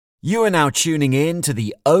You are now tuning in to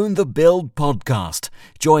the Own the Build podcast.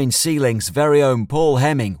 Join Sealing's very own Paul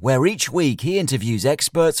Hemming, where each week he interviews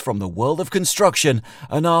experts from the world of construction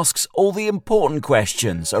and asks all the important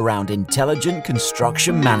questions around intelligent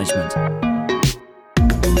construction management.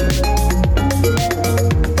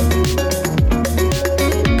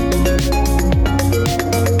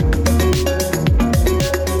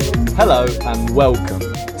 Hello and welcome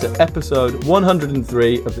to episode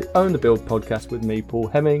 103 of the Own the Build podcast with me, Paul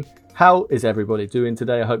Hemming. How is everybody doing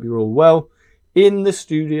today? I hope you're all well. In the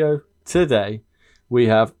studio today, we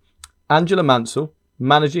have Angela Mansell,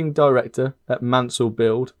 Managing Director at Mansell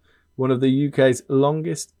Build, one of the UK's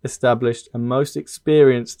longest established and most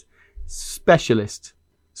experienced specialist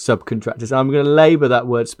subcontractors. I'm going to labour that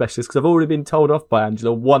word specialist because I've already been told off by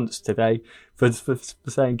Angela once today for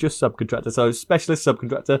saying just subcontractor. So specialist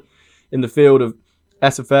subcontractor in the field of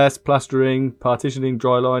SFS, plastering, partitioning,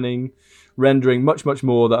 dry lining, rendering, much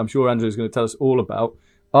more that I'm sure Angela is going to tell us all about.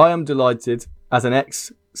 I am delighted, as an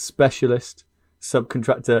ex-specialist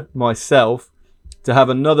subcontractor myself, to have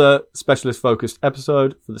another specialist-focused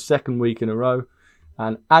episode for the second week in a row.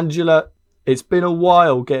 And Angela, it's been a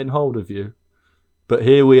while getting hold of you, but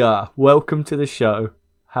here we are. Welcome to the show.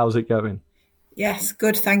 How's it going? Yes,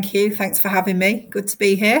 good, thank you. Thanks for having me. Good to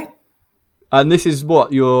be here. And this is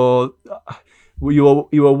what you were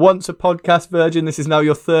once a podcast virgin. This is now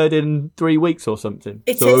your third in 3 weeks or something.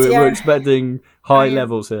 We're expecting high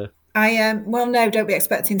levels here. Well, no, don't be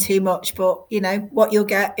expecting too much, but you know what you'll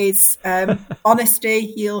get is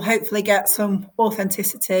honesty. You'll hopefully get some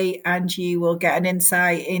authenticity, and you will get an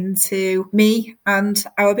insight into me and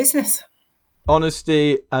our business.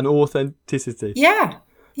 Honesty and authenticity. Yeah.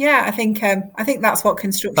 I think that's what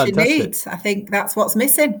construction needs. I think that's what's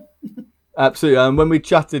missing. Absolutely. And when we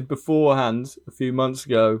chatted beforehand a few months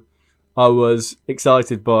ago, I was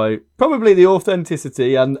excited by probably the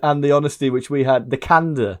authenticity and the honesty which we had, the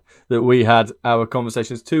candour that we had our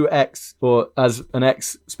conversations. As an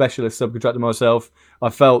ex-specialist subcontractor myself, I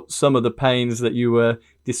felt some of the pains that you were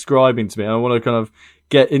describing to me. And I want to kind of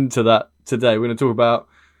get into that today. We're going to talk about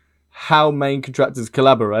how main contractors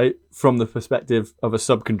collaborate from the perspective of a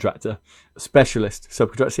subcontractor, a specialist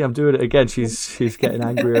subcontractor. See, I'm doing it again. She's getting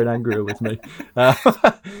angrier and angrier with me.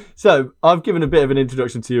 So I've given a bit of an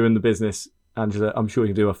introduction to you in the business, Angela. I'm sure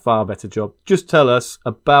you can do a far better job. Just tell us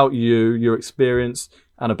about you, your experience,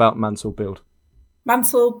 and about Mansell Build.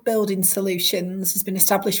 Mansell Building Solutions has been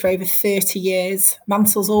established for over 30 years.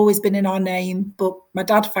 Mansell's always been in our name, but my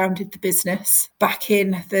dad founded the business back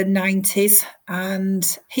in the 90s,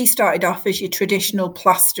 and he started off as your traditional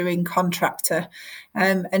plastering contractor.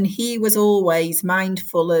 And he was always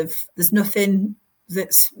mindful of there's nothing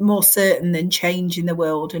that's more certain than change in the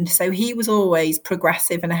world. And so he was always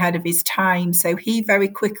progressive and ahead of his time. So he very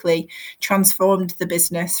quickly transformed the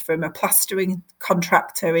business from a plastering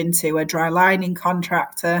contractor into a dry lining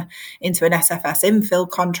contractor, into an SFS infill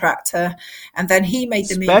contractor. And then he made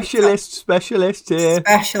the specialist here.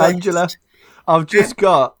 Angela, I've just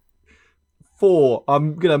got 4.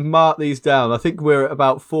 I'm going to mark these down. I think we're at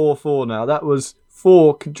about 4 now. That was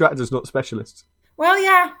 4 contractors, not specialists. Well,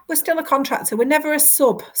 yeah, we're still a contractor. We're never a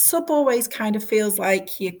sub. Sub always kind of feels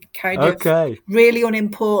like you're kind of really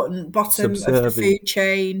unimportant, bottom of the food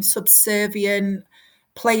chain, subservient,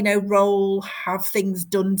 play no role, have things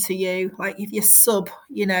done to you. Like if you're sub,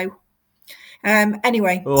 you know.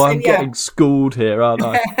 Anyway. Oh, I'm getting schooled here, aren't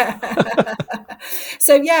I?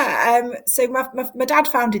 So my dad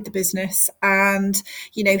founded the business, and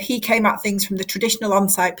you know he came at things from the traditional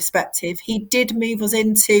on-site perspective. He did move us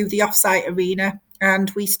into the off-site arena,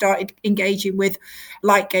 and we started engaging with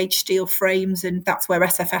light gauge steel frames, and that's where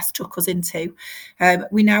SFS took us into.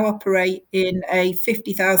 We now operate in a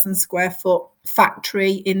 50,000 square foot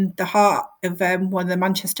factory in the heart of one of the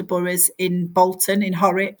Manchester boroughs in Bolton, in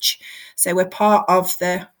Horwich. So we're part of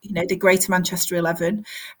the Greater Manchester 11,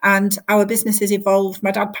 and our business has evolved.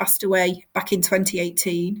 My dad passed away back in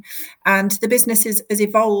 2018, and the business has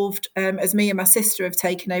evolved as me and my sister have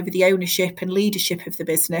taken over the ownership and leadership of the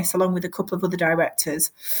business, along with a couple of other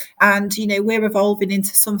directors. And we're evolving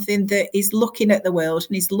into something that is looking at the world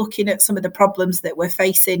and is looking at some of the problems that we're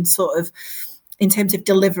facing, sort of in terms of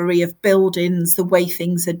delivery of buildings, the way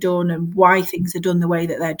things are done and why things are done the way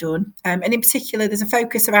that they're done. And in particular, there's a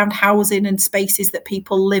focus around housing and spaces that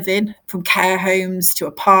people live in, from care homes to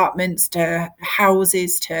apartments to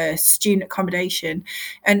houses to student accommodation,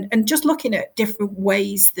 and just looking at different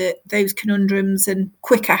ways that those conundrums and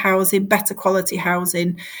quicker housing, better quality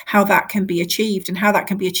housing, how that can be achieved and how that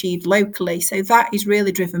can be achieved locally. So that is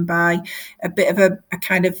really driven by a bit of a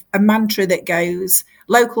kind of a mantra that goes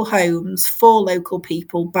local homes for local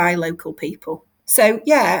people by local people. So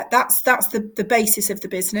yeah, that's the basis of the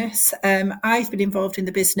business. I've been involved in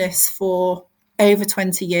the business for over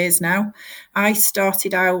 20 years now. I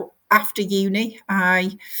started out after uni.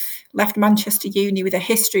 I left Manchester Uni with a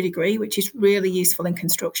history degree, which is really useful in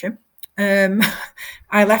construction.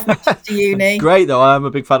 I left Manchester Uni. Great, though. I am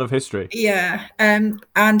a big fan of history. Yeah. And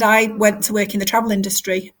I went to work in the travel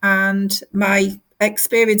industry, and my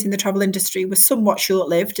experience in the travel industry was somewhat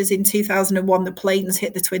short-lived, as in 2001 the planes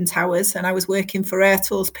hit the Twin Towers, and I was working for Air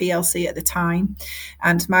Tours PLC at the time,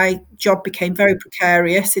 and my job became very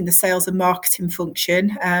precarious in the sales and marketing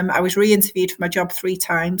function. I was re-interviewed for my job 3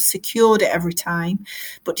 times, secured it every time,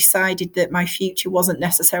 but decided that my future wasn't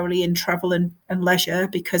necessarily in travel and leisure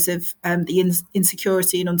because of the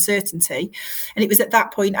insecurity and uncertainty. And it was at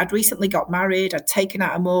that point I'd recently got married, I'd taken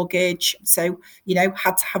out a mortgage, so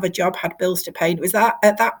had to have a job, had bills to pay. And it was that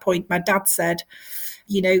at that point my dad said,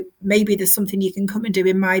 maybe there's something you can come and do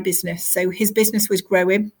in my business. So his business was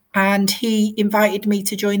growing, and he invited me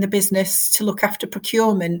to join the business to look after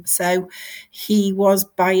procurement. So he was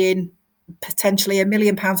buying potentially £1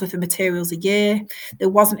 million worth of materials a year. There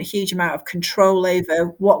wasn't a huge amount of control over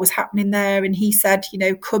what was happening there. And he said,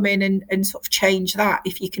 come in and sort of change that.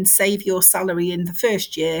 If you can save your salary in the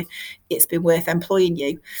first year, it's been worth employing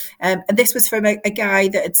you. And this was from a guy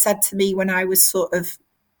that had said to me when I was sort of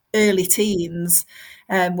early teens,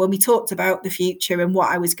 when we talked about the future and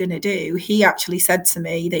what I was going to do, he actually said to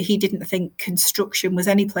me that he didn't think construction was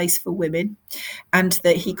any place for women, and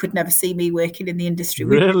that he could never see me working in the industry.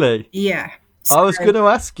 Really? Yeah. So, I was going to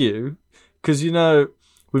ask you, because,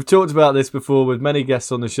 we've talked about this before with many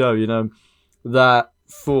guests on the show, that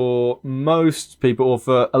for most people, or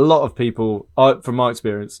for a lot of people, from my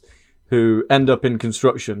experience, who end up in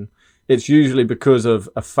construction, it's usually because of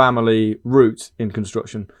a family route in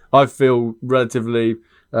construction. I feel relatively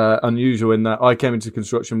unusual in that I came into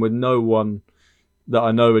construction with no one that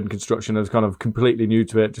I know in construction. I was kind of completely new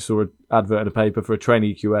to it, just saw an advert in a paper for a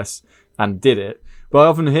trainee QS and did it. But I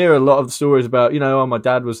often hear a lot of stories about, oh, my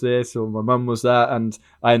dad was this or my mum was that, and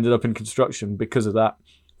I ended up in construction because of that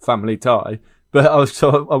family tie. But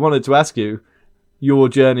I wanted to ask you, your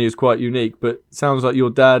journey is quite unique, but it sounds like your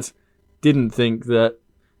dad didn't think that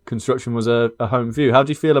construction was a home for you. How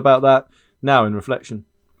do you feel about that now in reflection?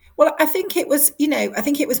 Well, I think it was,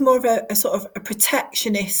 more of a sort of a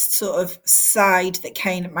protectionist sort of side that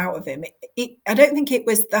came out of him. I don't think it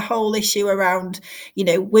was the whole issue around,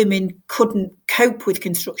 women couldn't cope with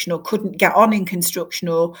construction or couldn't get on in construction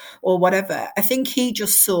or whatever. I think he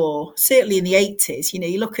just saw, certainly in the 80s,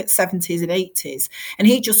 you look at 70s and 80s, and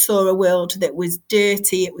he just saw a world that was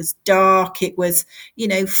dirty, it was dark, it was,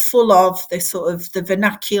 full of the sort of the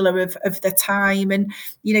vernacular of the time. And,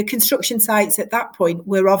 construction sites at that point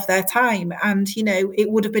were of their time, and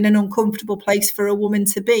it would have been an uncomfortable place for a woman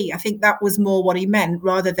to be. I think that was more what he meant,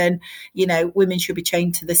 rather than women should be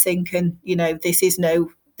chained to the sink and this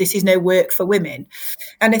is no work for women.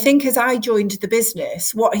 And I think as I joined the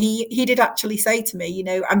business, what he did actually say to me,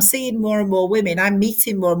 I'm seeing more and more women, I'm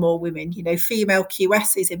meeting more and more women, female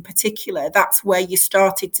QSs in particular. That's where you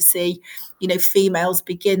started to see females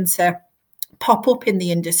begin to pop up in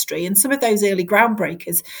the industry. And some of those early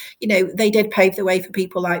groundbreakers, they did pave the way for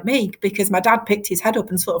people like me, because my dad picked his head up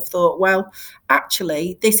and sort of thought, well,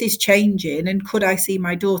 actually, this is changing. And could I see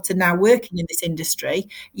my daughter now working in this industry?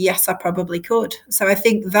 Yes, I probably could. So I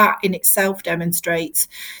think that in itself demonstrates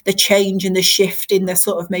the change and the shift in the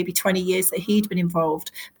sort of maybe 20 years that he'd been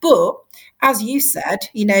involved. But as you said,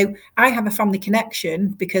 I have a family connection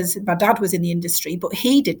because my dad was in the industry, but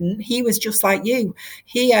he didn't. He was just like you.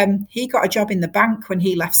 He got a job in the bank when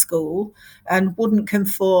he left school and wouldn't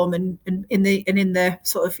conform. And in the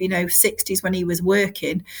sort of 60s when he was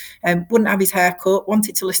working, wouldn't have his hair cut,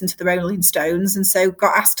 wanted to listen to the Rolling Stones, and so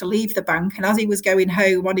got asked to leave the bank. And as he was going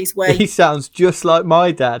home on his way, he sounds just like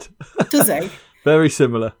my dad. Does he? Very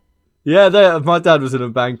similar. Yeah, my dad was in a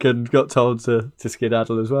bank and got told to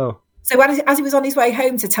skedaddle as well. So as he was on his way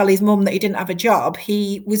home to tell his mum that he didn't have a job,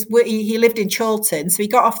 he lived in Chorlton. So he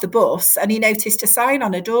got off the bus and he noticed a sign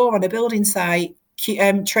on a door on a building site,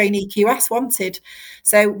 trainee QS wanted.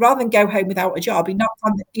 So rather than go home without a job, he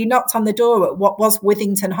knocked on the door at what was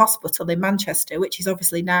Withington Hospital in Manchester, which is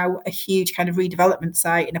obviously now a huge kind of redevelopment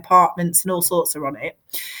site, and apartments and all sorts are on it.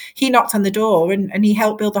 He knocked on the door and he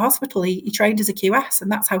helped build the hospital. He trained as a QS,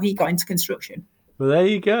 and that's how he got into construction. Well, there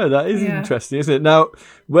you go. That is interesting, isn't it? Now,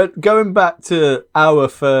 going back to our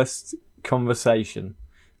first conversation,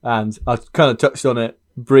 and I kind of touched on it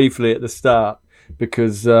briefly at the start,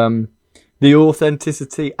 because the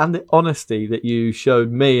authenticity and the honesty that you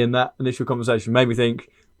showed me in that initial conversation made me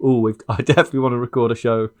think, I definitely want to record a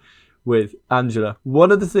show with Angela.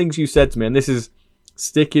 One of the things you said to me, and this is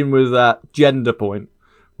sticking with that gender point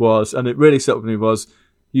was, and it really stuck with me, was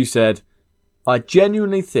you said, I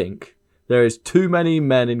genuinely think there is too many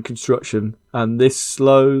men in construction and this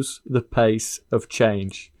slows the pace of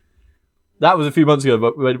change. That was a few months ago,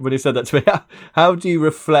 but when he said that to me, how do you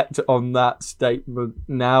reflect on that statement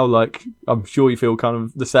now? Like, I'm sure you feel kind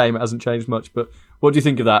of the same. It hasn't changed much, but what do you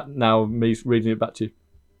think of that now, me reading it back to you?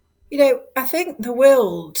 You know, I think the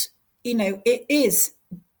world, you know, it is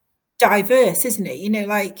diverse, isn't it? You know,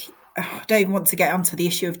 like, I don't even want to get onto the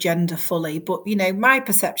issue of gender fully, but, you know, my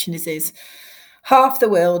perception is half the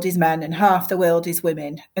world is men and half the world is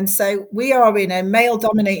women. And so we are in a male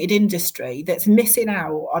dominated industry that's missing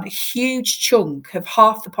out on a huge chunk of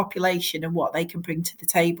half the population and what they can bring to the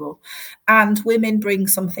table. And women bring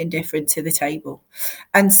something different to the table.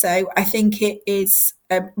 And so I think it is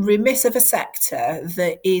a remiss of a sector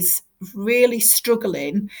that is really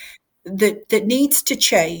struggling, that needs to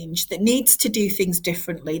change, that needs to do things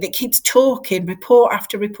differently, that keeps talking, report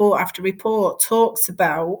after report after report, talks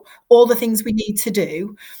about all the things we need to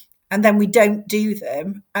do, and then we don't do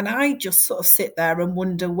them. And I just sort of sit there and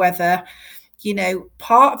wonder whether, you know,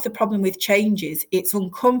 part of the problem with change is it's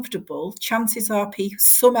uncomfortable. Chances are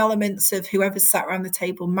some elements of whoever's sat around the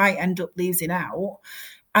table might end up losing out.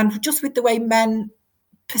 And just with the way men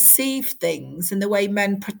perceive things and the way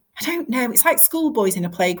men, I don't know, it's like schoolboys in a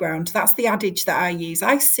playground. That's the adage that I use.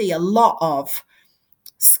 I see a lot of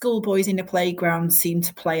schoolboys in a playground seem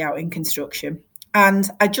to play out in construction. And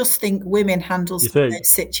I just think women handle those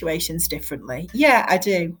situations differently. Yeah, I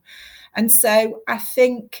do. And so I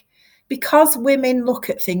think because women look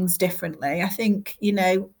at things differently, I think, you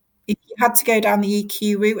know, if you had to go down the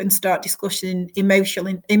EQ route and start discussing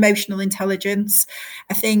emotional intelligence,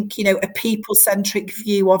 I think, you know, a people-centric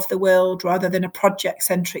view of the world rather than a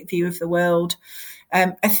project-centric view of the world.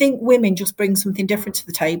 I think women just bring something different to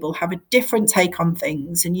the table, have a different take on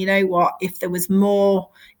things. And you know what? If there was more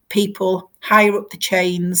people higher up the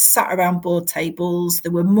chains, sat around board tables,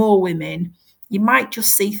 there were more women, you might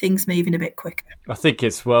just see things moving a bit quicker. I think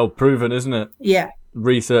it's well proven, isn't it? Yeah.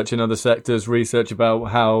 Research in other sectors, research about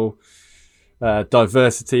how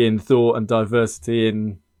diversity in thought and diversity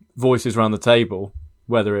in voices around the table,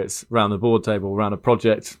 whether it's around the board table, around a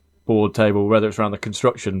project board table, whether it's around the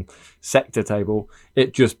construction sector table,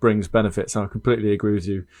 it just brings benefits. And I completely agree with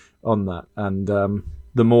you on that. And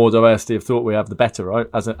the more diversity of thought we have, the better, right,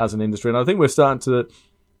 as an industry. And I think we're starting to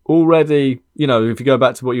already, you know, if you go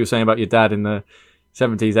back to what you were saying about your dad in the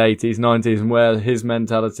 70s, 80s, 90s, and where his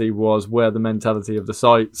mentality was, where the mentality of the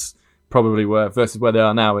sites probably were versus where they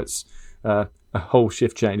are now, it's a whole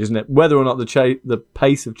shift change, isn't it? Whether or not the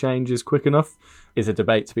pace of change is quick enough is a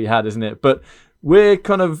debate to be had, isn't it? But we're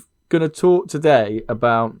kind of going to talk today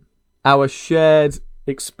about our shared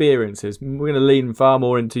experiences. We're going to lean far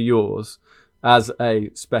more into yours as a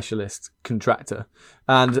specialist contractor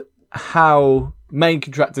and how main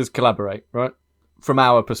contractors collaborate, right? From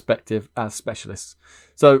our perspective as specialists.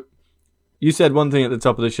 So you said one thing at the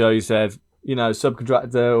top of the show. You said, you know,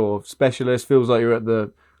 subcontractor or specialist feels like you're at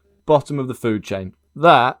the bottom of the food chain.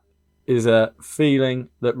 That is a feeling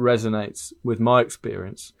that resonates with my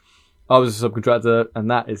experience. I was a subcontractor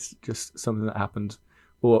and that is just something that happened,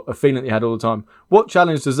 or a feeling that you had all the time. What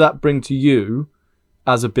challenge does that bring to you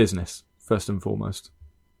as a business, first and foremost?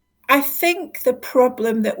 I think the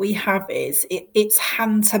problem that we have is it's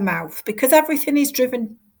hand to mouth, because everything is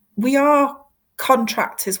driven. We are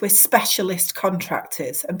contractors, we're specialist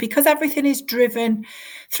contractors. And because everything is driven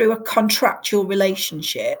through a contractual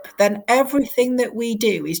relationship, then everything that we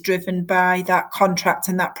do is driven by that contract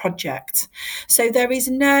and that project. So there is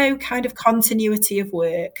no kind of continuity of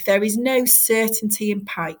work. There is no certainty in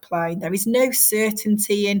pipeline. There is no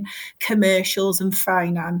certainty in commercials and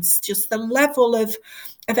finance. Just the level of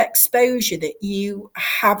exposure that you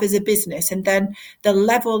have as a business, and then the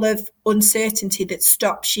level of uncertainty that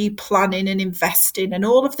stops you planning and investing and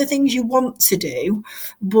all of the things you want to do,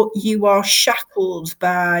 but you are shackled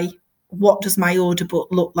by what does my order book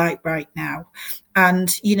look like right now.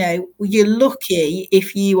 And you know, you're lucky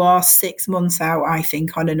if you are 6 months out, I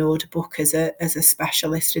think, on an order book as a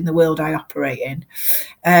specialist in the world I operate in.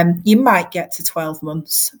 You might get to 12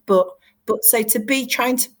 months, but so to be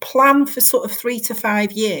trying to plan for sort of 3 to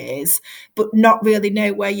 5 years, but not really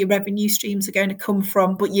know where your revenue streams are going to come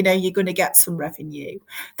from, but you know you're going to get some revenue.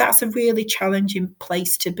 That's a really challenging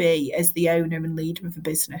place to be as the owner and leader of a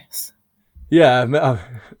business. Yeah,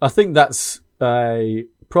 I think that's a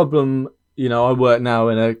problem. You know, I work now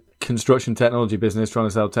in a construction technology business trying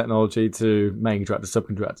to sell technology to main contractors,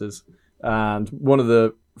 subcontractors. And one of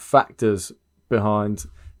the factors behind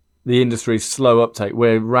the industry's slow uptake,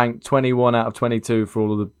 we're ranked 21 out of 22 for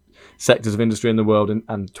all of the sectors of industry in the world,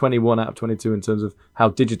 and 21 out of 22 in terms of how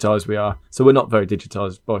digitized we are. So we're not very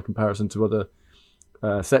digitized by comparison to other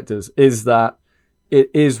sectors, is that it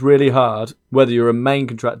is really hard, whether you're a main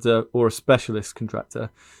contractor or a specialist contractor,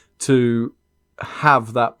 to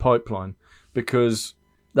have that pipeline, because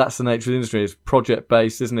that's the nature of the industry. It's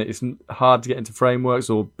project-based, isn't it? It's hard to get into frameworks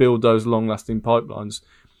or build those long-lasting pipelines.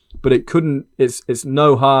 But it's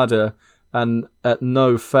no harder and at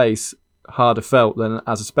no face harder felt than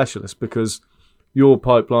as a specialist, because your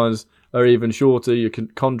pipelines are even shorter, your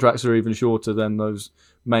contracts are even shorter than those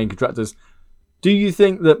main contractors. Do you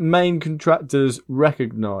think that main contractors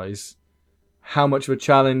recognise how much of a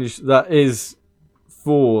challenge that is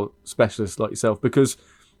for specialists like yourself? Because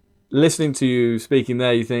listening to you speaking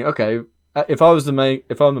there, you think, okay, if I'm the main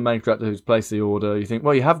contractor who's placed the order, you think,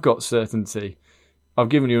 well, you have got certainty. I've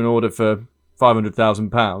given you an order for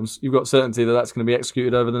 £500,000. You've got certainty that that's going to be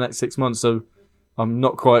executed over the next 6 months. So I'm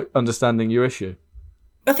not quite understanding your issue.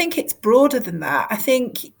 I think it's broader than that.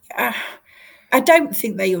 I don't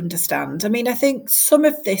think they understand. I mean, I think some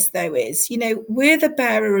of this, though, is, we're the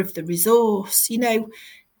bearer of the resource.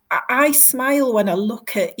 I smile when I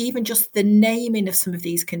look at even just the naming of some of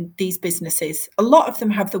these businesses. A lot of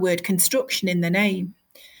them have the word construction in their name,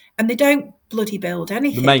 and they don't bloody build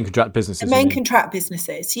anything. The main contract businesses. The main contract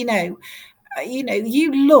businesses, you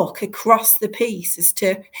look across the piece as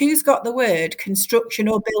to who's got the word construction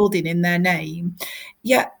or building in their name.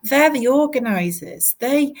 Yet they're the organisers.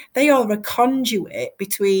 They are a conduit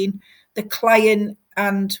between the client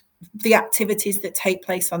and the activities that take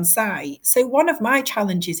place on site. So one of my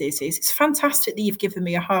challenges is it's fantastic that you've given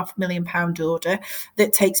me a £500,000 order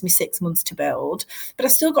that takes me 6 months to build, but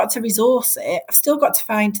I've still got to resource it. I've still got to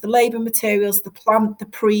find the labour materials, the plant, the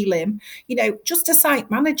prelim, just a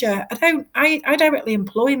site manager. I directly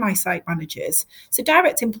employ my site managers. So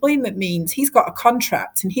direct employment means he's got a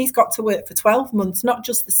contract and he's got to work for 12 months, not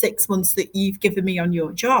just the 6 months that you've given me on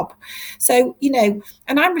your job. So,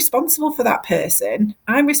 and I'm responsible for that person.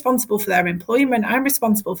 I'm responsible for their employment. I'm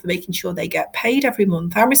responsible for making sure they get paid every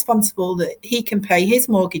month. I'm responsible that he can pay his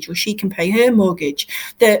mortgage or she can pay her mortgage.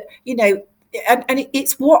 That, and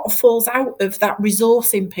it's what falls out of that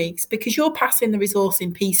resourcing piece, because you're passing the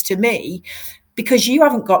resourcing piece to me because you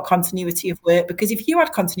haven't got continuity of work. Because if you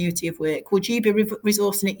had continuity of work, would you be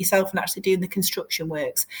resourcing it yourself and actually doing the construction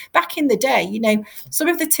works? Back in the day, some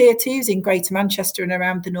of the tier twos in Greater Manchester and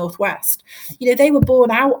around the Northwest, they were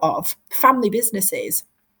born out of family businesses.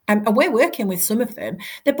 And we're working with some of them.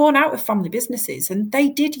 They're born out of family businesses, and they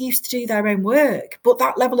did used to do their own work. But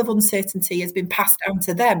that level of uncertainty has been passed down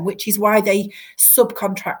to them, which is why they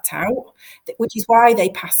subcontract out, which is why they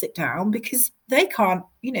pass it down, because they can't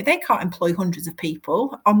employ hundreds of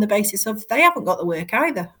people on the basis of they haven't got the work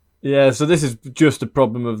either. Yeah, so this is just a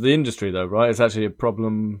problem of the industry, though, right? It's actually a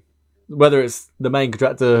problem, whether it's the main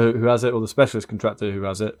contractor who has it or the specialist contractor who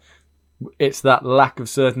has it. It's that lack of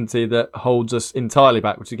certainty that holds us entirely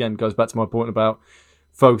back, which again goes back to my point about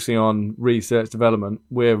focusing on research development.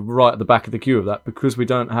 We're right at the back of the queue of that because we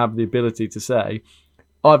don't have the ability to say,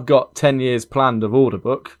 I've got 10 years planned of order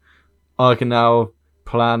book. I can now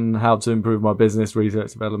plan how to improve my business,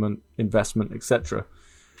 research development, investment, etc.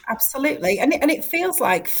 Absolutely. And it feels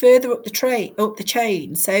like further up the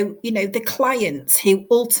chain. So, the clients who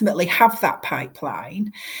ultimately have that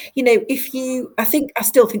pipeline, I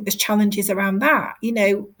still think there's challenges around that,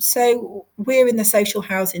 so we're in the social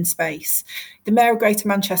housing space. The Mayor of Greater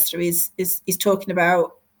Manchester is talking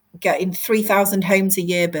about getting 3,000 homes a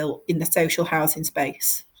year built in the social housing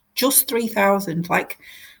space. Just 3,000, like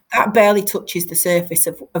that barely touches the surface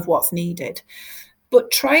of what's needed. But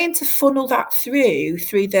trying to funnel that through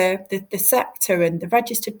the sector and the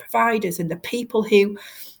registered providers and the people who've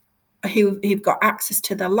got access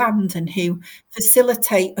to the land and who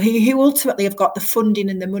facilitate, who ultimately have got the funding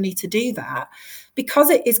and the money to do that, because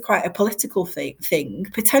it is quite a political thing,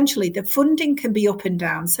 potentially the funding can be up and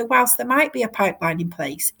down. So whilst there might be a pipeline in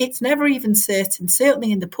place, it's never even certain,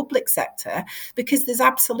 certainly in the public sector, because there's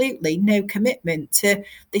absolutely no commitment to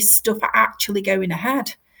this stuff actually going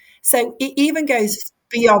ahead. So it even goes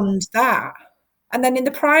beyond that. And then in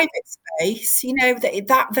the private space,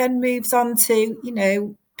 that then moves on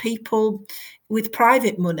to, people with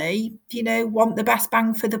private money, want the best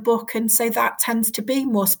bang for the buck. And so that tends to be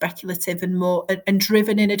more speculative and more and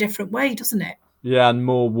driven in a different way, doesn't it? Yeah, and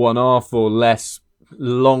more one-off or less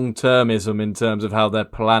long-termism in terms of how they're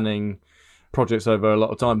planning projects over a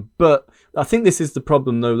lot of time. But I think this is the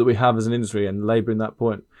problem, though, that we have as an industry, and labouring that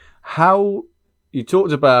point. How... You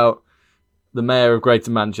talked about the Mayor of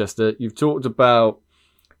Greater Manchester. You've talked about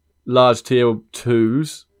large tier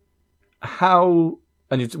twos. We're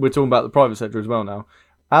talking about the private sector as well now.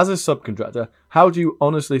 as a subcontractor, how do you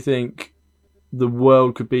honestly think the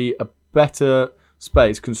world could be a better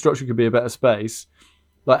space, construction could be a better space?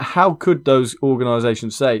 Like, how could those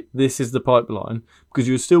organisations say, this is the pipeline? Because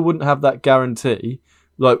you still wouldn't have that guarantee.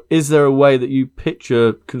 Like, is there a way that you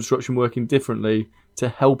picture construction working differently to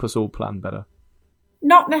help us all plan better?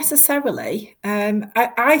 Not necessarily.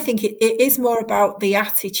 I think it is more about the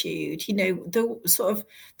attitude. The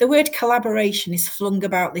word collaboration is flung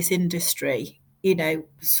about this industry.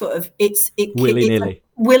 Willy-nilly.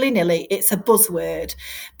 Willy-nilly. It's a buzzword,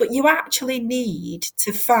 but you actually need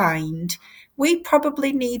to find. We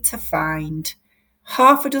probably need to find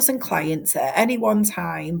half a dozen clients at any one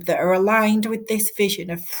time that are aligned with this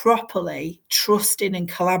vision of properly trusting and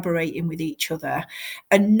collaborating with each other,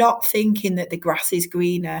 and not thinking that the grass is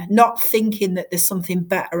greener, not thinking that there's something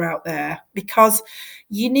better out there, because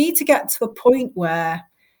you need to get to a point where,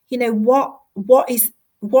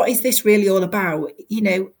 what is this really all about?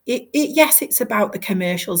 Yes, it's about the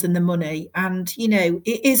commercials and the money, and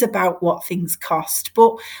it is about what things cost,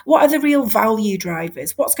 but what are the real value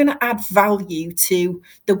drivers? What's going to add value to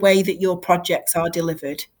the way that your projects are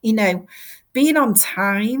delivered? Being on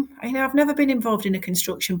time. I've never been involved in a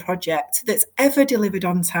construction project that's ever delivered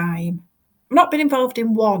on time. I've not been involved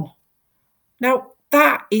in one. Now,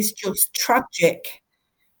 that is just tragic.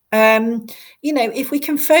 If we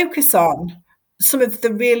can focus on some of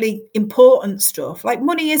the really important stuff, like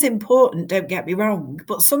money is important, don't get me wrong,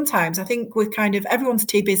 but sometimes I think everyone's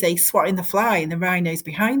too busy swatting the fly and the rhinos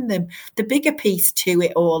behind them. The bigger piece to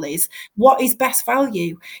it all is, what is best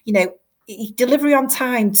value? Delivery on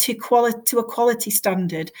time to a quality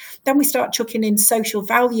standard. Then we start chucking in social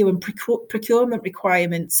value and procurement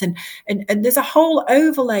requirements, and there's a whole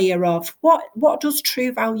overlayer of what does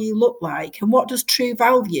true value look like, and what does true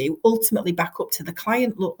value ultimately back up to the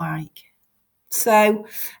client look like. So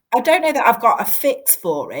I don't know that I've got a fix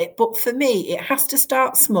for it, but for me, it has to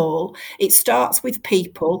start small. It starts with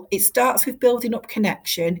people. It starts with building up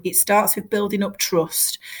connection. It starts with building up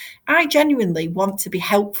trust. I genuinely want to be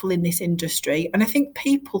helpful in this industry, and I think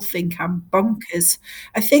people think I'm bonkers.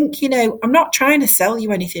 I think, I'm not trying to sell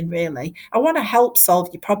you anything really. I want to help solve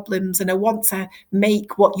your problems, and I want to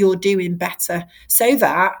make what you're doing better so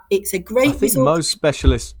that it's a great result. I think most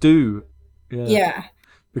specialists do. Yeah.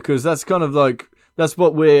 Because that's kind of like, that's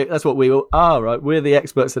what we are, right? We're the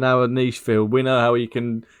experts in our niche field. We know how you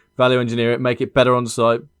can value engineer it, make it better on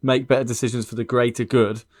site, make better decisions for the greater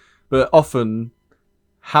good, but often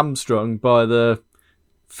hamstrung by the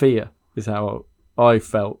fear is how I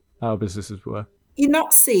felt our businesses were. You're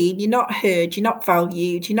not seen, you're not heard, you're not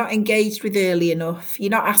valued, you're not engaged with early enough, you're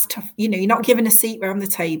not asked to, you're not given a seat around the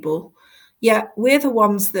table. Yeah, we're the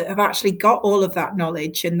ones that have actually got all of that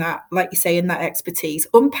knowledge and that, like you say, and that expertise.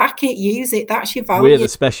 Unpack it, use it. That's your value. We're the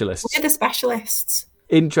specialists. We're the specialists.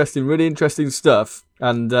 Interesting, really interesting stuff.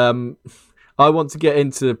 And I want to get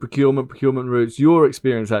into procurement routes, your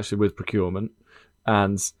experience actually with procurement,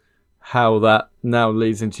 and how that now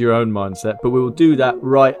leads into your own mindset. But we will do that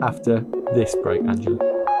right after this break, Angela.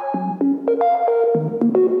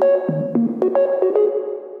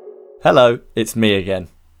 Hello, it's me again.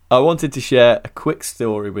 I wanted to share a quick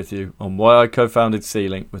story with you on why I co-founded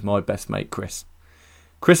C-Link with my best mate Chris.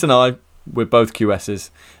 Chris and I, we're both QSs,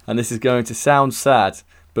 and this is going to sound sad,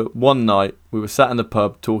 but one night we were sat in the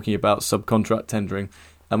pub talking about subcontract tendering,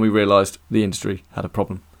 and we realised the industry had a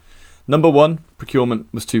problem. Number one, procurement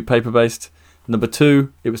was too paper-based. Number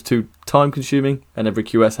two, it was too time-consuming, and every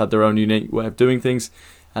QS had their own unique way of doing things.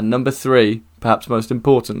 And number three, perhaps most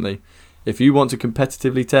importantly, if you want to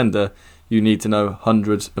competitively tender, you need to know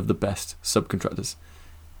hundreds of the best subcontractors.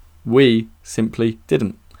 We simply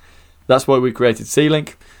didn't. That's why we created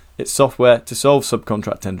C-Link. It's software to solve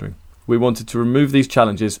subcontract tendering. We wanted to remove these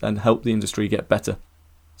challenges and help the industry get better.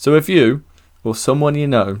 So if you, or someone you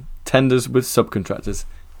know, tenders with subcontractors,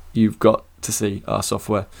 you've got to see our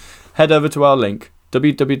software. Head over to our link,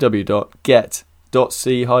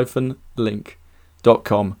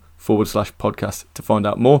 www.get.c-link.com/podcast to find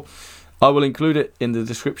out more. I will include it in the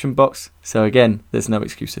description box, so again, there's no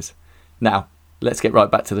excuses. Now, let's get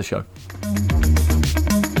right back to the show.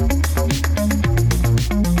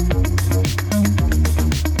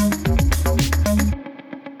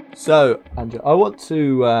 So, Andrew, I want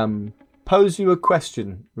to pose you a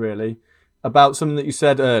question, really, about something that you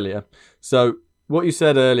said earlier. So, what you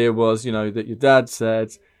said earlier was, that your dad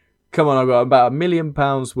said, come on, I've got about £1 million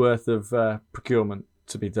worth of procurement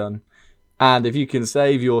to be done. And if you can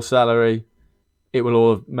save your salary, it will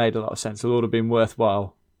all have made a lot of sense. It'll all have been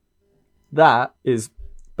worthwhile. That is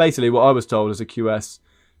basically what I was told as a QS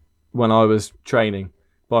when I was training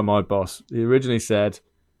by my boss. He originally said,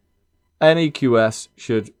 any QS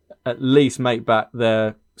should at least make back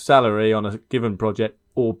their salary on a given project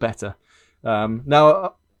or better.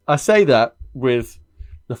 Now, I say that with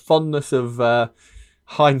the fondness of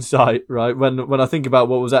hindsight, right? When I think about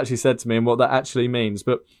what was actually said to me and what that actually means.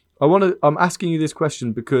 But I'm asking you this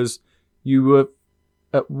question because you were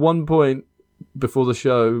at one point before the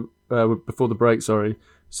show, before the break,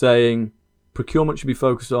 saying procurement should be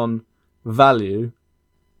focused on value,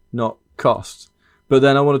 not cost. But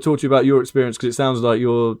then I want to talk to you about your experience, because it sounds like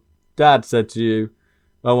your dad said to you,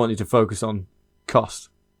 I want you to focus on cost.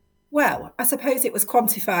 Well, I suppose it was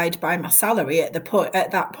quantified by my salary at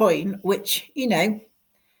that point, which,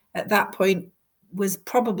 at that point was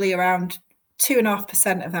probably around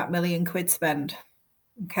 2.5% of that £1,000,000 spend.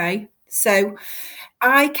 Okay. So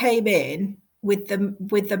I came in with the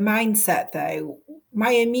mindset, though,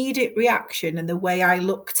 my immediate reaction and the way I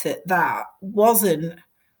looked at that wasn't,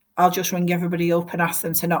 I'll just ring everybody up and ask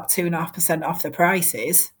them to knock 2.5% off the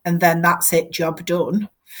prices, and then that's it, job done.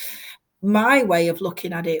 My way of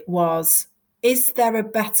looking at it was, is there a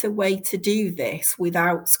better way to do this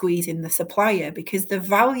without squeezing the supplier? Because the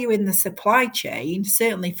value in the supply chain,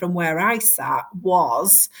 certainly from where I sat,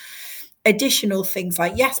 was additional things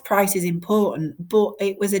like, yes, price is important, but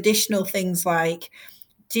it was additional things like,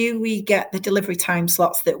 do we get the delivery time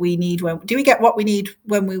slots that we need? Do we get what we need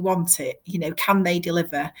when we want it? Can they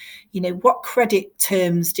deliver? What credit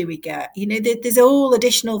terms do we get? There's all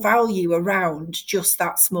additional value around just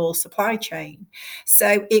that small supply chain.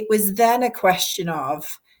 So it was then a question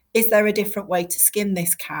of, is there a different way to skin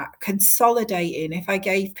this cat? Consolidating, if I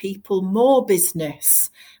gave people more business,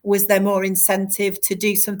 was there more incentive to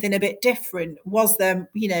do something a bit different? Was there,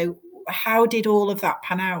 how did all of that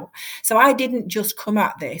pan out? So I didn't just come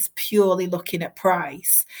at this purely looking at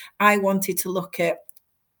price. I wanted to look at,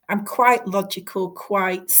 I'm quite logical,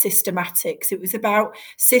 quite systematic. So it was about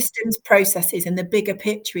systems, processes, and the bigger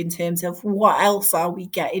picture in terms of what else are we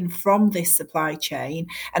getting from this supply chain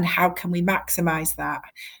and how can we maximize that?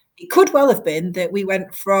 It could well have been that we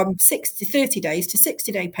went from 30 days to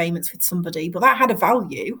 60-day payments with somebody, but that had a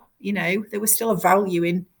value. There was still a value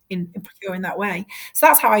in procuring that way. So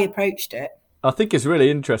that's how I approached it. I think it's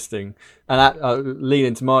really interesting, and I lean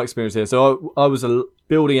into my experience here. So I was a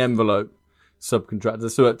building envelope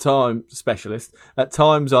subcontractor, so specialist. At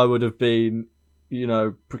times I would have been,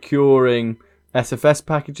 procuring SFS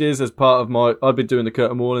packages as part of I'd be doing the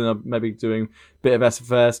curtain walling, I'd maybe doing a bit of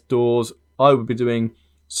SFS, doors. I would be doing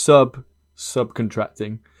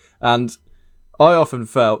subcontracting. And I often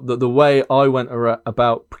felt that the way I went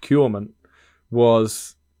about procurement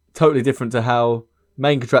was totally different to how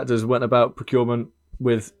main contractors went about procurement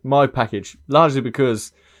with my package, largely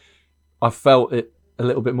because I felt it a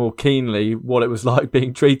little bit more keenly, what it was like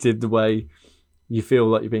being treated the way you feel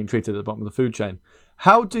like you're being treated at the bottom of the food chain.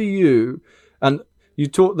 How do you, and you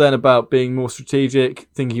talked then about being more strategic,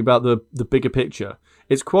 thinking about the bigger picture.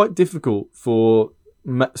 It's quite difficult for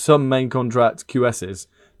some main contract QSs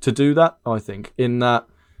to do that, I think, in that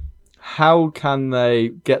how can they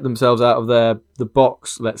get themselves out of the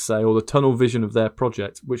box, let's say, or the tunnel vision of their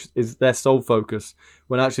project, which is their sole focus,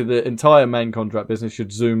 when actually the entire main contract business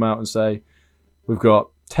should zoom out and say, we've got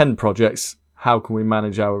 10 projects, how can we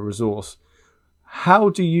manage our resource? How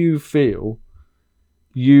do you feel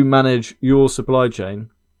you manage your supply chain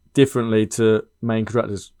differently to main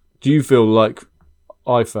contractors? Do you feel like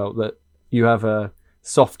I felt that you have a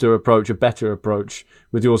softer approach, a better approach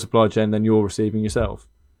with your supply chain than you're receiving yourself?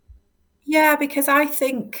 Yeah, because I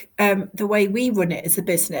think the way we run it as a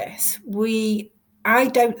business, I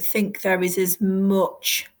don't think there is as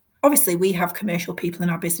much. Obviously, we have commercial people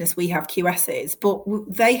in our business, we have QSs, but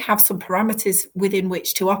they have some parameters within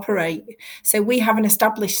which to operate. So we have an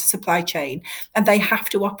established supply chain and they have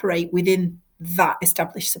to operate within that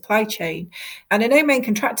established supply chain. And I know main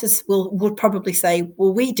contractors would probably say,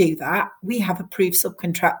 well, we do that. We have approved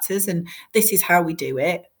subcontractors and this is how we do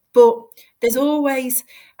it. But there's always,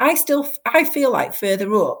 I feel like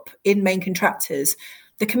further up in main contractors,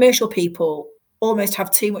 the commercial people almost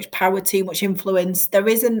have too much power, too much influence. There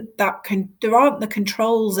aren't the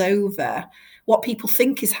controls over what people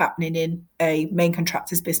think is happening in a main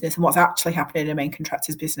contractor's business and what's actually happening in a main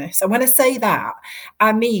contractor's business. And when I say that,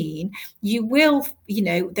 I mean, there will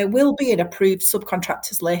be an approved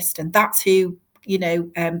subcontractors list, and that's who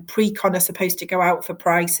pre-con are supposed to go out for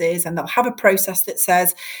prices, and they'll have a process that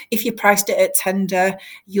says if you priced it at tender,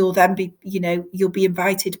 you'll then be, you'll be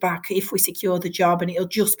invited back if we secure the job, and it'll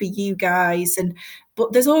just be you guys.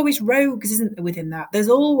 But there's always rogues, isn't there, within that? There's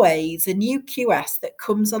always a new QS that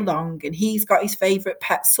comes along and he's got his favourite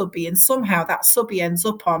pet subbie, and somehow that subbie ends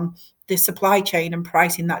up on the supply chain and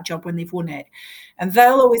pricing that job when they've won it. and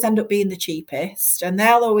they'll always end up being the cheapest, and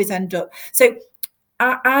they'll always end up. So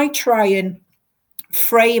I try and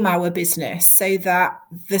frame our business so that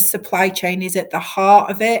the supply chain is at the heart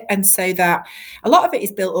of it, and so that a lot of it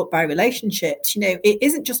is built up by relationships. It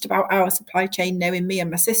isn't just about our supply chain knowing me and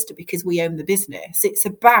my sister because we own the business. It's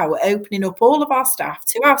about opening up all of our staff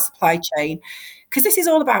to our supply chain, because this is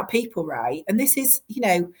all about people, right? And this is,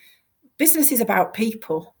 business is about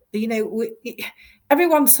people.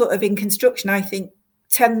 Everyone sort of in construction, I think,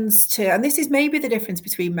 tends to, and this is maybe the difference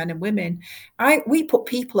between men and women, we put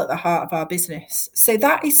people at the heart of our business. So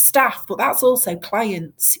that is staff, but that's also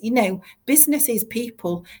clients. Business is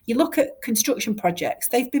people. You look at construction projects,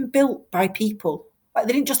 they've been built by people. Like,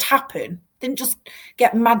 they didn't just happen, didn't just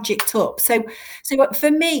get magicked up. So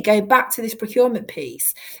for me, going back to this procurement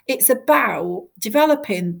piece, it's about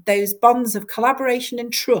developing those bonds of collaboration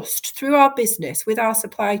and trust through our business with our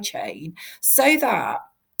supply chain, so that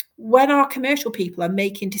when our commercial people are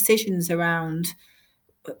making decisions around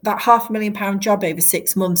that £500,000 job over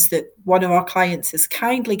 6 months that one of our clients has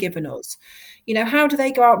kindly given us, how do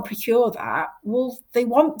they go out and procure that? Well, they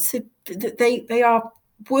want to, they are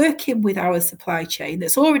working with our supply chain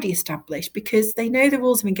that's already established, because they know the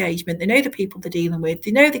rules of engagement, they know the people they're dealing with,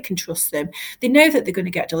 they know they can trust them, they know that they're going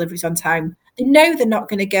to get deliveries on time, they know they're not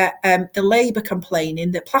going to get the labour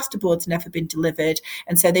complaining that plasterboard's never been delivered,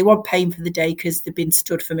 and so they want paying for the day because they've been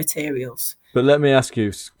stood for materials. But let me ask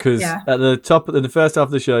you, because at the first half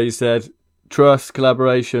of the show you said trust,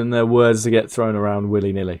 collaboration, they're words that get thrown around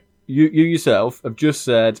willy-nilly. You yourself have just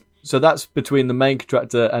said, so that's between the main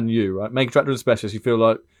contractor and you, right? Main contractor and specialist, you feel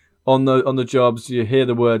like on the jobs, you hear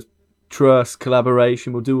the word trust,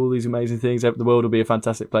 collaboration, we'll do all these amazing things, the world will be a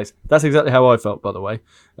fantastic place. That's exactly how I felt, by the way.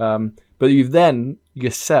 But you've then,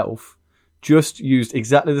 yourself, just used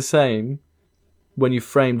exactly the same when you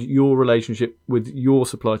framed your relationship with your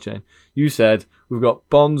supply chain. You said, we've got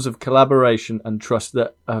bonds of collaboration and trust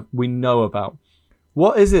that we know about.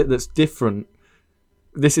 What is it that's different?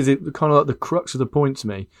 This is kind of like the crux of the point to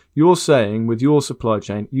me. You're saying with your supply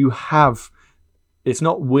chain, you have, it's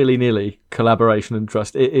not willy-nilly collaboration and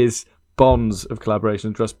trust. It is bonds of collaboration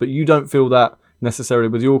and trust, but you don't feel that necessarily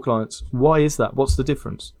with your clients. Why is that? What's the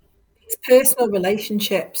difference? It's personal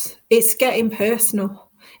relationships. It's getting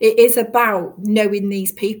personal. It is about knowing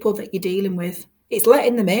these people that you're dealing with. It's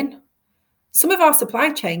letting them in. Some of our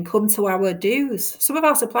supply chain come to our dues. Some of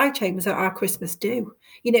our supply chain was at our Christmas do.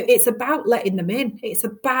 It's about letting them in. It's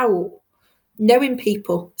about knowing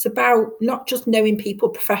people. It's about not just knowing people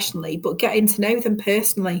professionally, but getting to know them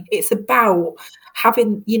personally. It's about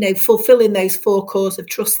having, fulfilling those 4 cores of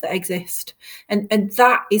trust that exist. And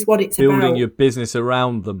that is what it's about. Building your business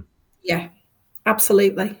around them. Yeah,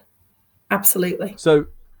 absolutely. Absolutely. So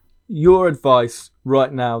your advice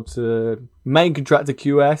right now to main contractor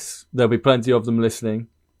QS, there'll be plenty of them listening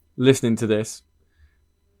to this.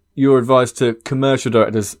 Your advice to commercial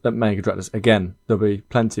directors at main contractors, again, there'll be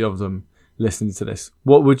plenty of them listening to this.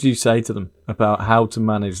 What would you say to them about how to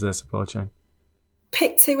manage their supply chain?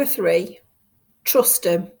 Pick 2 or 3, trust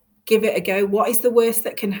them, give it a go. What is the worst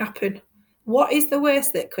that can happen? What is the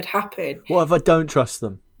worst that could happen? What if I don't trust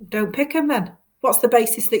them? Don't pick them then. What's the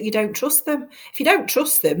basis that you don't trust them? If you don't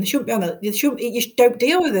trust them, you don't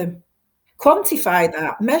deal with them. Quantify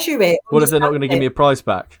that, measure it. What if they're not going to give me a price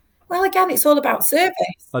back? Well, again, it's all about service.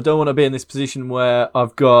 I don't want to be in this position where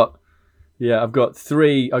I've got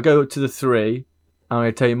 3. I go to the 3. I'm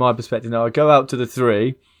going to tell you my perspective now. I go out to the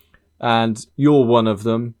 3 and you're one of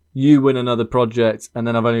them. You win another project and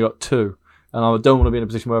then I've only got 2. And I don't want to be in a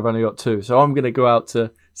position where I've only got 2. So I'm going to go out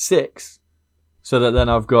to 6 so that then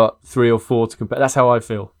I've got 3 or 4 to compare. That's how I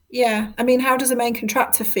feel. Yeah. I mean, how does a main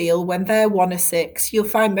contractor feel when they're 1 of 6? You'll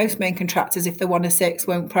find most main contractors, if they're 1 of 6,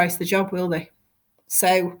 won't price the job, will they?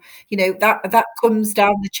 So, that comes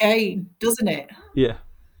down the chain, doesn't it? Yeah.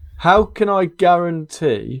 How can I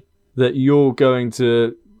guarantee that you're going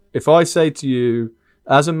to, if I say to you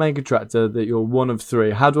as a main contractor that you're 1 of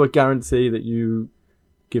 3, how do I guarantee that you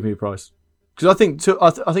give me a price? Because I think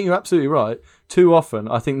you're absolutely right. Too often,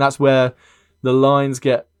 I think that's where the lines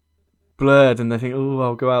get blurred and they think, oh,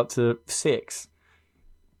 I'll go out to 6.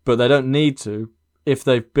 But they don't need to if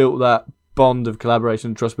they've built that bond of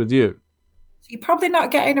collaboration and trust with you. So you're probably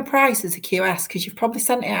not getting a price as a QS because you've probably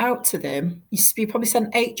sent it out to them. You probably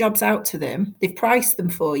sent 8 jobs out to them. They've priced them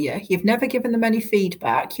for you. You've never given them any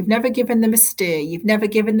feedback. You've never given them a steer. You've never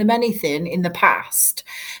given them anything in the past.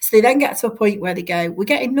 So they then get to a point where they go, we're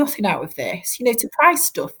getting nothing out of this. To price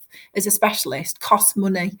stuff, as a specialist costs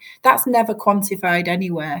money. That's never quantified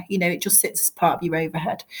anywhere. It just sits as part of your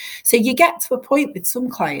overhead. So you get to a point with some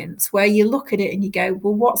clients where you look at it and you go,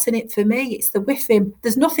 well, what's in it for me? It's the whiffing.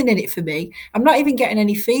 There's nothing in it for me. I'm not even getting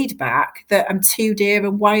any feedback that I'm too dear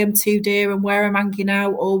and why I'm too dear and where I'm hanging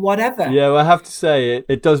out or whatever. Yeah, well, I have to say,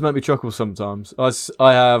 it does make me chuckle sometimes.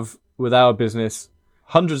 I have, with our business,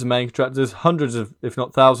 hundreds of main contractors, hundreds of, if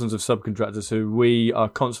not thousands of subcontractors who we are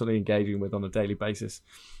constantly engaging with on a daily basis.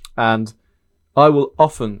 And I will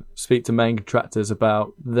often speak to main contractors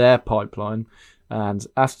about their pipeline and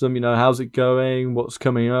ask them, how's it going? What's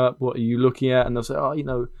coming up? What are you looking at? And they'll say,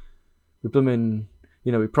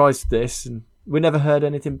 we priced this and we never heard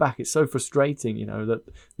anything back. It's so frustrating, that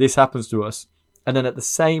this happens to us. And then at the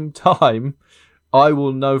same time, I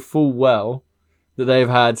will know full well that they've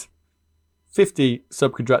had 50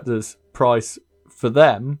 subcontractors price for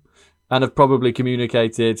them and have probably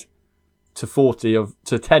communicated to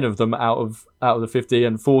 10 of them out of the 50,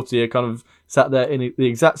 and 40 are kind of sat there in the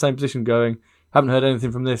exact same position going, haven't heard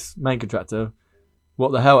anything from this main contractor.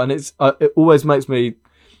 What the hell? And it always makes me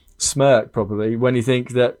smirk, probably, when you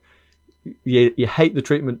think that you hate the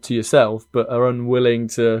treatment to yourself but are unwilling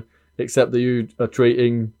to accept that you are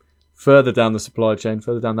treating further down the supply chain,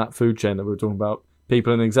 further down that food chain that we were talking about,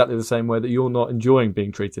 people in exactly the same way that you're not enjoying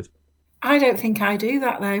being treated. I don't think I do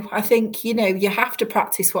that, though. I think, you have to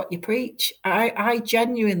practice what you preach. I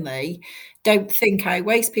genuinely don't think I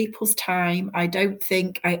waste people's time. I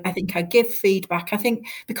think I give feedback. I think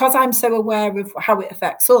because I'm so aware of how it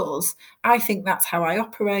affects us, I think that's how I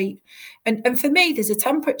operate. And for me, there's a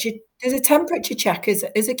temperature check as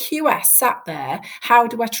a QS sat there. How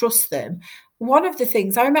do I trust them? One of the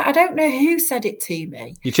things I don't know who said it to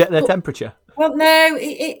me. You check their temperature? Well, no,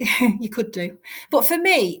 you could do. But for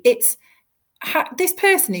me, it's this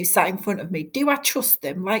person who's sat in front of me. Do I trust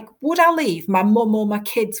them? Like, would I leave my mum or my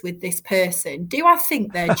kids with this person? Do I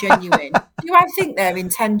think they're genuine? Do I think their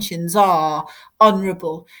intentions are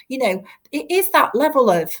honourable? It is that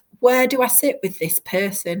level of where do I sit with this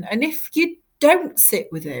person? And if you don't sit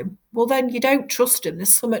with them, well, then you don't trust them.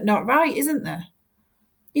 There's something not right, isn't there?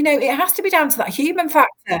 It has to be down to that human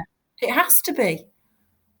factor. It has to be.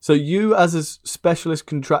 So you, as a specialist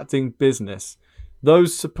contracting business,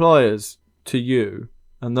 those suppliers to you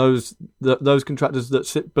and those contractors that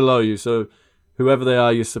sit below you, so whoever they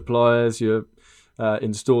are, your suppliers, your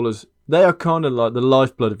installers, they are kind of like the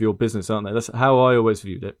lifeblood of your business, aren't they? That's how I always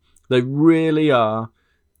viewed it. They really are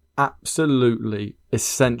absolutely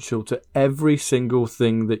essential to every single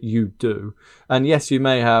thing that you do. And yes, you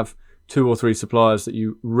may have 2 or 3 suppliers that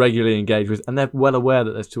you regularly engage with, and they're well aware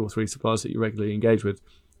that there's 2 or 3 suppliers that you regularly engage with.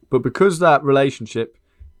 But because that relationship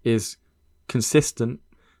is consistent,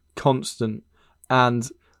 constant, and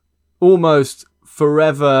almost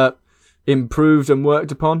forever improved and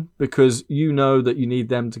worked upon, because you know that you need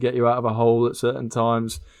them to get you out of a hole at certain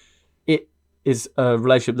times, it is a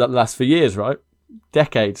relationship that lasts for years, right?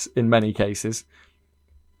 Decades in many cases.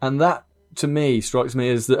 And that, to me, strikes me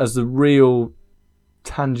as the real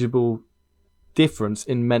tangible difference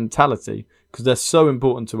in mentality, because they're so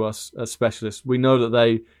important to us as specialists. We know that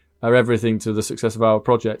they are everything to the success of our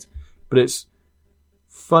project, but it's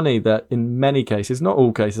funny that in many cases, not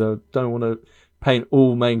all cases, I don't want to paint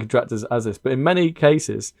all main contractors as this, but in many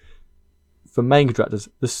cases, for main contractors,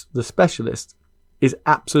 the specialist is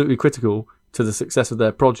absolutely critical to the success of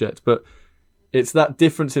their project. But it's that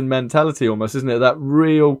difference in mentality almost, isn't it? That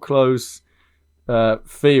real close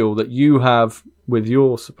feel that you have with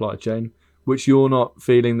your supply chain, which you're not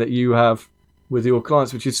feeling that you have with your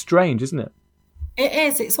clients, which is strange, isn't it? It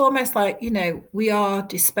is. It's almost like, we are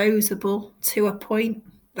disposable to a point.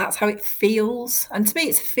 That's how it feels. And to me,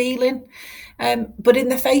 it's a feeling. But in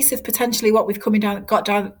the face of potentially what we've got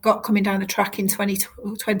coming down the track in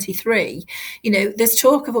 2023, there's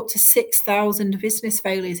talk of up to 6,000 business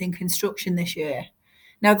failures in construction this year.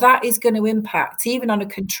 Now, that is going to impact, even on a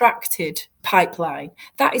contracted pipeline,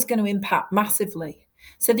 that is going to impact massively.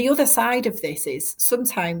 So the other side of this is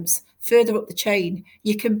sometimes further up the chain,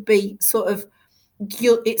 you can be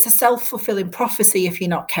it's a self-fulfilling prophecy if you're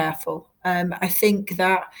not careful. I think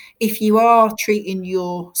that if you are treating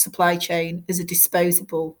your supply chain as a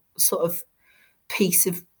disposable sort of piece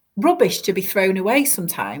of rubbish to be thrown away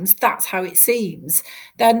sometimes, that's how it seems,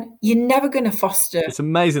 then you're never going to foster. It's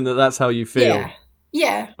amazing that that's how you feel.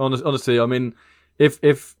 Yeah. Honestly, I mean,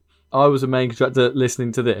 if I was a main contractor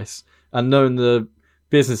listening to this and knowing the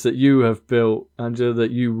business that you have built, Angela,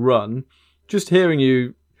 that you run, just hearing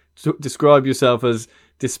you describe yourself as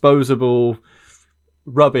disposable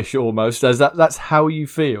rubbish almost, as that's how you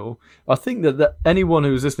feel, I think that anyone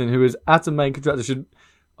who's listening who is at a main contractor should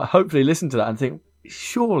hopefully listen to that and think,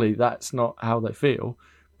 surely that's not how they feel.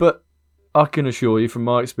 But I can assure you from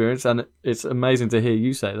my experience, and it's amazing to hear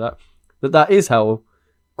you say that is how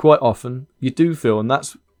quite often you do feel, and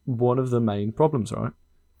that's one of the main problems, right?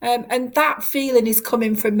 And that feeling is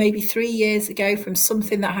coming from maybe 3 years ago, from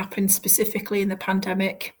something that happened specifically in the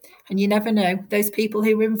pandemic. And you never know; those people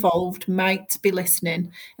who were involved might be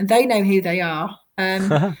listening, and they know who they are.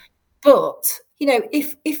 But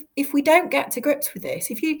if we don't get to grips with this,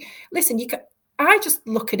 if you listen, I just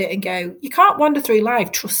look at it and go, you can't wander through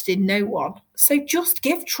life trusting no one. So just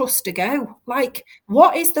give trust a go. Like,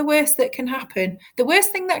 what is the worst that can happen? The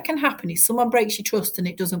worst thing that can happen is someone breaks your trust and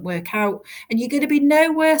it doesn't work out, and you're going to be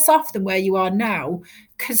no worse off than where you are now,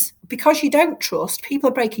 because you don't trust. People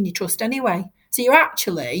are breaking your trust anyway. So you're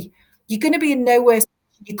going to be in no worse.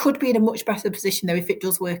 You could be in a much better position though if it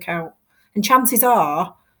does work out, and chances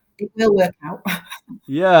are it will work out.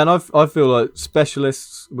 Yeah, and I feel like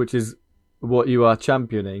specialists, which is what you are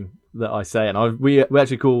championing, that I say, and we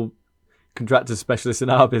actually call contractors specialists in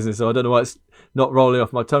our business, so I don't know why it's not rolling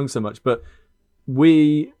off my tongue so much, but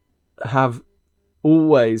we have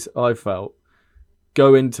always, I felt,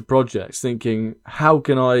 go into projects thinking, how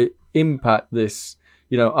can I impact this,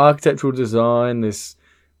 architectural design, this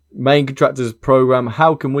main contractors program,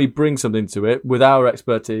 how can we bring something to it with our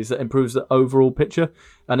expertise that improves the overall picture?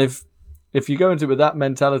 And if you go into it with that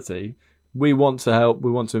mentality, we want to help, we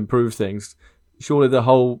want to improve things, surely the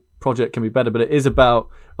whole project can be better. But it is about,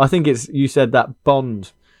 I think you said that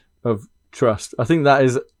bond of trust. I think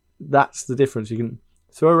that's the difference. You can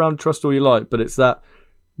throw around trust all you like, but it's that,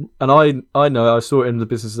 and I know, I saw it in the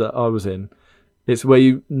business that I was in, it's where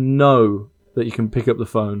you know that you can pick up the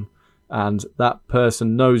phone and that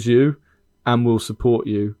person knows you and will support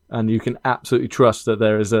you, and you can absolutely trust that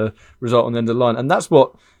there is a result on the end of the line. And that's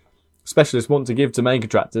what specialists want to give to main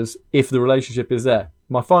contractors if the relationship is there.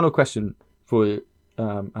 My final question for you,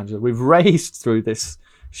 Angela, we've raced through this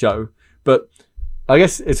show, but I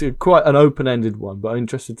guess it's quite an open-ended one, but I'm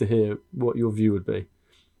interested to hear what your view would be.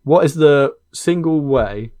 What is the single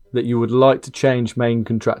way that you would like to change main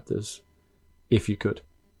contractors if you could?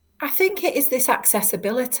 I think it is this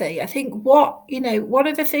accessibility. I think one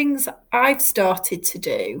of the things I've started to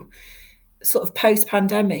do sort of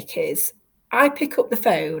post-pandemic is I pick up the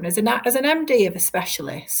phone as an MD of a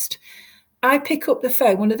specialist. I pick up the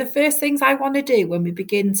phone. One of the first things I want to do when we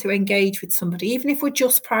begin to engage with somebody, even if we're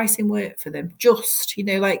just pricing work for them,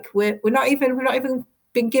 we're not even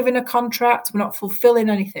been given a contract, we're not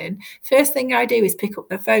fulfilling anything. First thing I do is pick up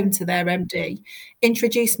the phone to their MD,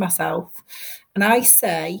 introduce myself, and I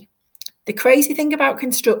say, the crazy thing about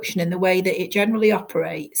construction and the way that it generally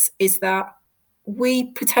operates is that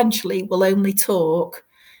we potentially will only talk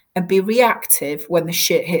and be reactive when the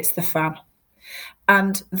shit hits the fan.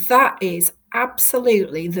 And that is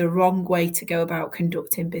absolutely the wrong way to go about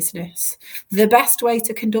conducting business. The best way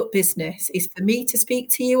to conduct business is for me to speak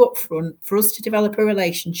to you up front, for us to develop a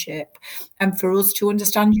relationship, and for us to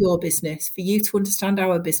understand your business, for you to understand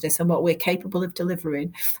our business and what we're capable of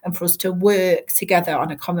delivering, and for us to work together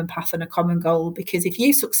on a common path and a common goal. Because if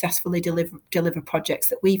you successfully deliver projects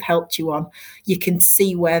that we've helped you on, you can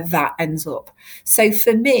see where that ends up. So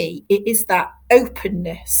for me, it is that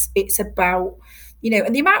openness. It's about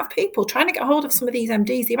and the amount of people trying to get hold of some of these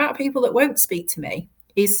MDs, the amount of people that won't speak to me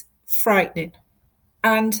is frightening.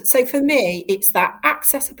 And so for me, it's that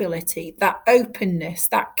accessibility, that openness,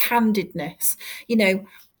 that candidness,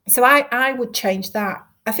 so I would change that.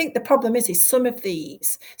 I think the problem is some of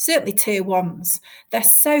these, certainly tier ones, they're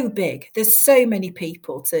so big. There's so many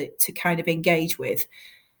people to kind of engage with.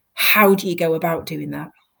 How do you go about doing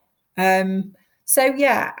that? So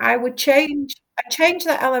yeah, I'd change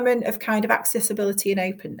that element of kind of accessibility and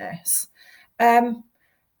openness.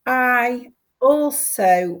 I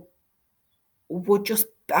also would just,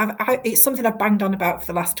 it's something I've banged on about for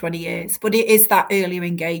the last 20 years, but it is that earlier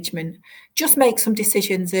engagement. Just make some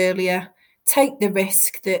decisions earlier, take the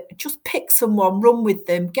risk, that just pick someone, run with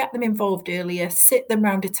them, get them involved earlier, sit them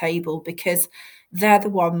round a table, because they're the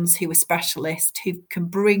ones who are specialists, who can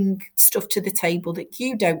bring stuff to the table that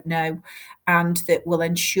you don't know, and that will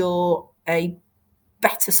ensure a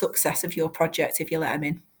better success of your project if you let them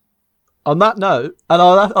in. On that note, and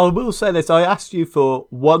I will say this, I asked you for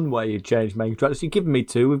one way you change main contractors. You've given me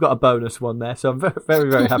two. We've got a bonus one there, so I'm very, very,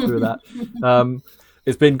 very happy with that.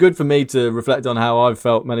 It's been good for me to reflect on how I've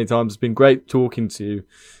felt many times. It's been great talking to you,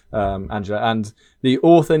 Angela, and the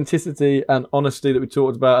authenticity and honesty that we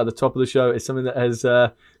talked about at the top of the show is something that has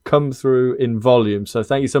come through in volume. So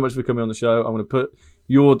thank you so much for coming on the show. I'm going to put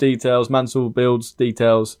your details, Mansell Build's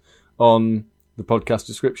details, on the podcast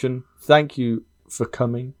description. Thank you for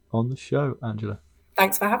coming on the show, Angela.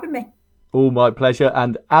 Thanks for having me. All my pleasure.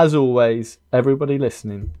 And as always, everybody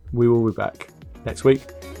listening, we will be back next week.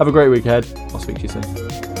 Have a great week ahead. I'll speak to you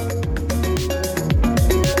soon.